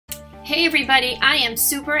Hey everybody, I am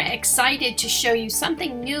super excited to show you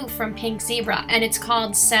something new from Pink Zebra, and it's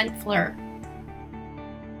called ScentFlirt.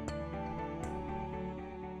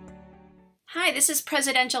 Hi, this is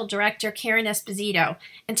Presidential Director Karen Esposito,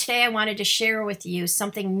 and today I wanted to share with you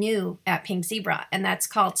something new at Pink Zebra, and that's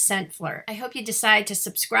called ScentFlirt. I hope you decide to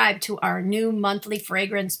subscribe to our new monthly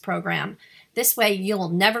fragrance program. This way you'll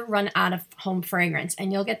never run out of home fragrance,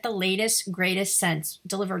 and you'll get the latest, greatest scents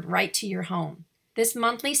delivered right to your home. This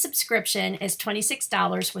monthly subscription is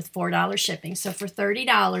 $26 with $4 shipping. So for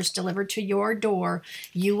 $30 delivered to your door,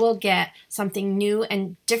 you will get something new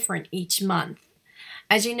and different each month.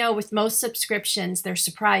 As you know, with most subscriptions, they're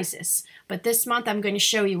surprises. But this month, I'm going to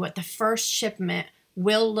show you what the first shipment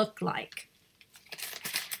will look like.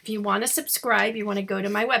 If you want to subscribe, you want to go to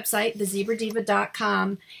my website,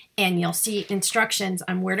 thezebradeva.com, and you'll see instructions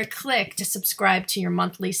on where to click to subscribe to your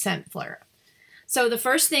monthly ScentFlirt. So the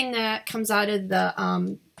first thing that comes out of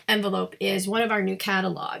the envelope is one of our new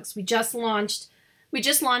catalogs. We just launched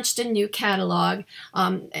a new catalog,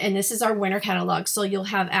 and this is our winter catalog. So you'll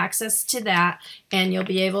have access to that, and you'll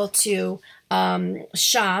be able to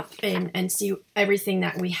shop and see everything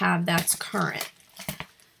that we have that's current.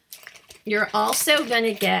 You're also going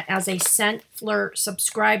to get, as a ScentFlirt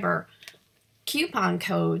subscriber, coupon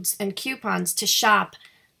codes and coupons to shop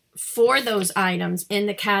for those items in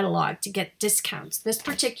the catalog to get discounts. This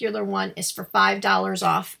particular one is for $5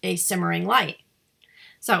 off a simmering light.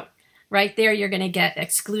 So right there, you're going to get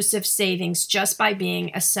exclusive savings just by being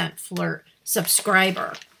a ScentFlirt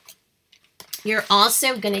subscriber. You're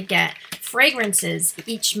also going to get fragrances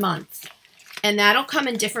each month, and that'll come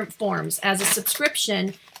in different forms. As a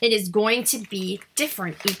subscription, it is going to be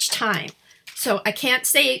different each time. So I can't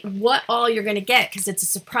say what all you're going to get because it's a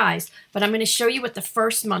surprise, but I'm going to show you what the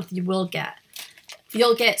first month you will get.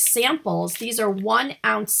 You'll get samples. These are 1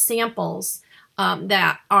 ounce samples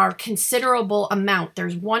that are considerable amount.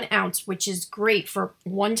 There's 1 ounce, which is great for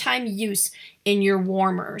one-time use in your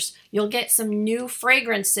warmers. You'll get some new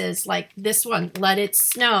fragrances like this one, Let It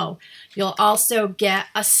Snow. You'll also get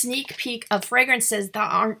a sneak peek of fragrances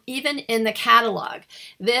that aren't even in the catalog.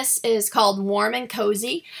 This is called Warm and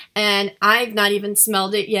Cozy, and I've not even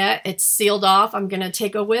smelled it yet. It's sealed off. I'm going to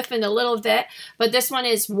take a whiff in a little bit, but this one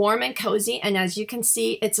is Warm and Cozy, and as you can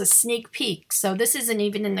see, it's a sneak peek. So this isn't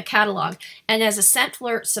even in the catalog, and as a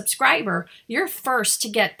ScentFlirt subscriber, you're first to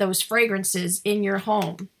get those fragrances in your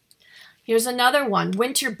home. Here's another one,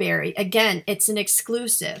 Winterberry. Again, it's an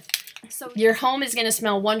exclusive. So your home is going to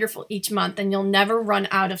smell wonderful each month, and you'll never run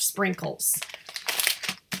out of sprinkles.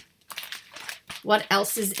 What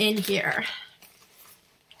else is in here?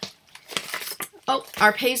 Oh,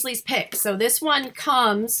 our Paisley's Pick. So this one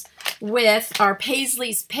comes with our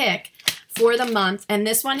Paisley's Pick for the month, and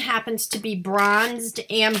this one happens to be bronzed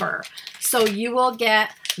amber. So you will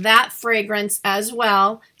get that fragrance as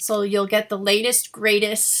well. So you'll get the latest,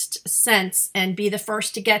 greatest scents and be the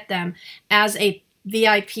first to get them as a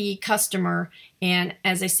VIP customer and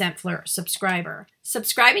as a ScentFlirt subscriber.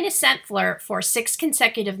 Subscribing to ScentFlirt for 6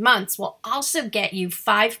 consecutive months will also get you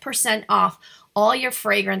 5% off all your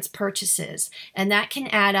fragrance purchases, and that can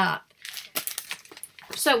add up.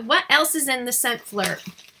 So what else is in the ScentFlirt?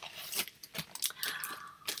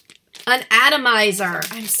 An atomizer.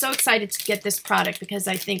 I'm so excited to get this product because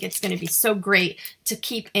I think it's going to be so great to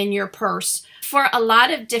keep in your purse for a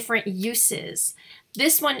lot of different uses.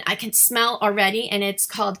 This one I can smell already, and it's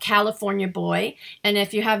called California Boy. And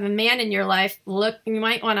if you have a man in your life, look, you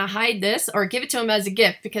might want to hide this or give it to him as a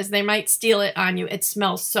gift because they might steal it on you. It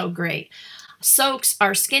smells so great. Soaks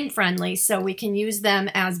are skin friendly, so we can use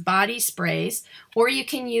them as body sprays, or you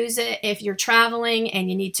can use it if you're traveling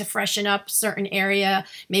and you need to freshen up a certain area.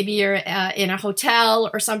 Maybe you're in a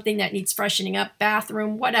hotel or something that needs freshening up,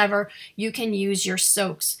 bathroom, whatever. You can use your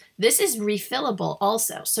soaks. This is refillable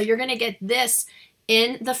also, so you're going to get this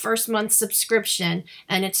in the first month subscription,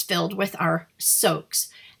 and it's filled with our soaks.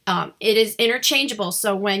 It is interchangeable,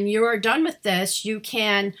 so when you are done with this, you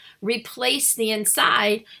can replace the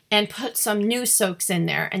inside and put some new soaks in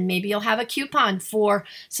there, and maybe you'll have a coupon for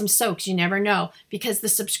some soaks. You never know, because the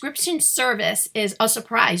subscription service is a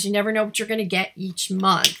surprise. You never know what you're going to get each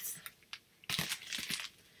month.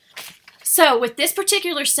 So with this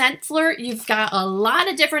particular ScentFlirt, you've got a lot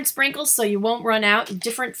of different sprinkles, so you won't run out.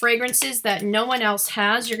 Different fragrances that no one else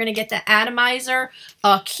has. You're going to get the atomizer,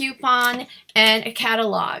 a coupon, and a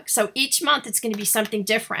catalog. So each month it's going to be something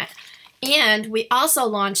different. And we also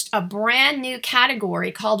launched a brand new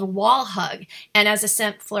category called Wall Hug. And as a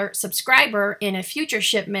ScentFlirt subscriber, in a future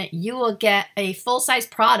shipment, you will get a full-size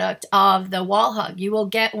product of the Wall Hug. You will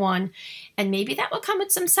get one, and maybe that will come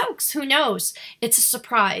with some soaks. Who knows? It's a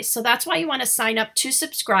surprise. So that's why you want to sign up to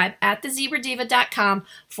subscribe at thezebradeva.com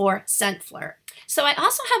for ScentFlirt. So I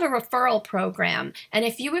also have a referral program, and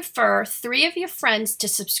if you refer 3 of your friends to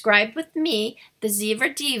subscribe with me, the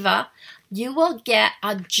Zebra Diva, you will get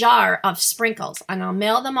a jar of sprinkles, and I'll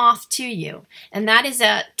mail them off to you, and that is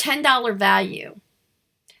a $10 value.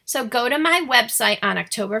 So go to my website on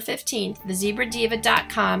October 15th,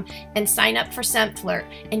 thezebradeva.com, and sign up for ScentFlirt,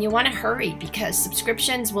 and you want to hurry because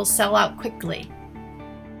subscriptions will sell out quickly.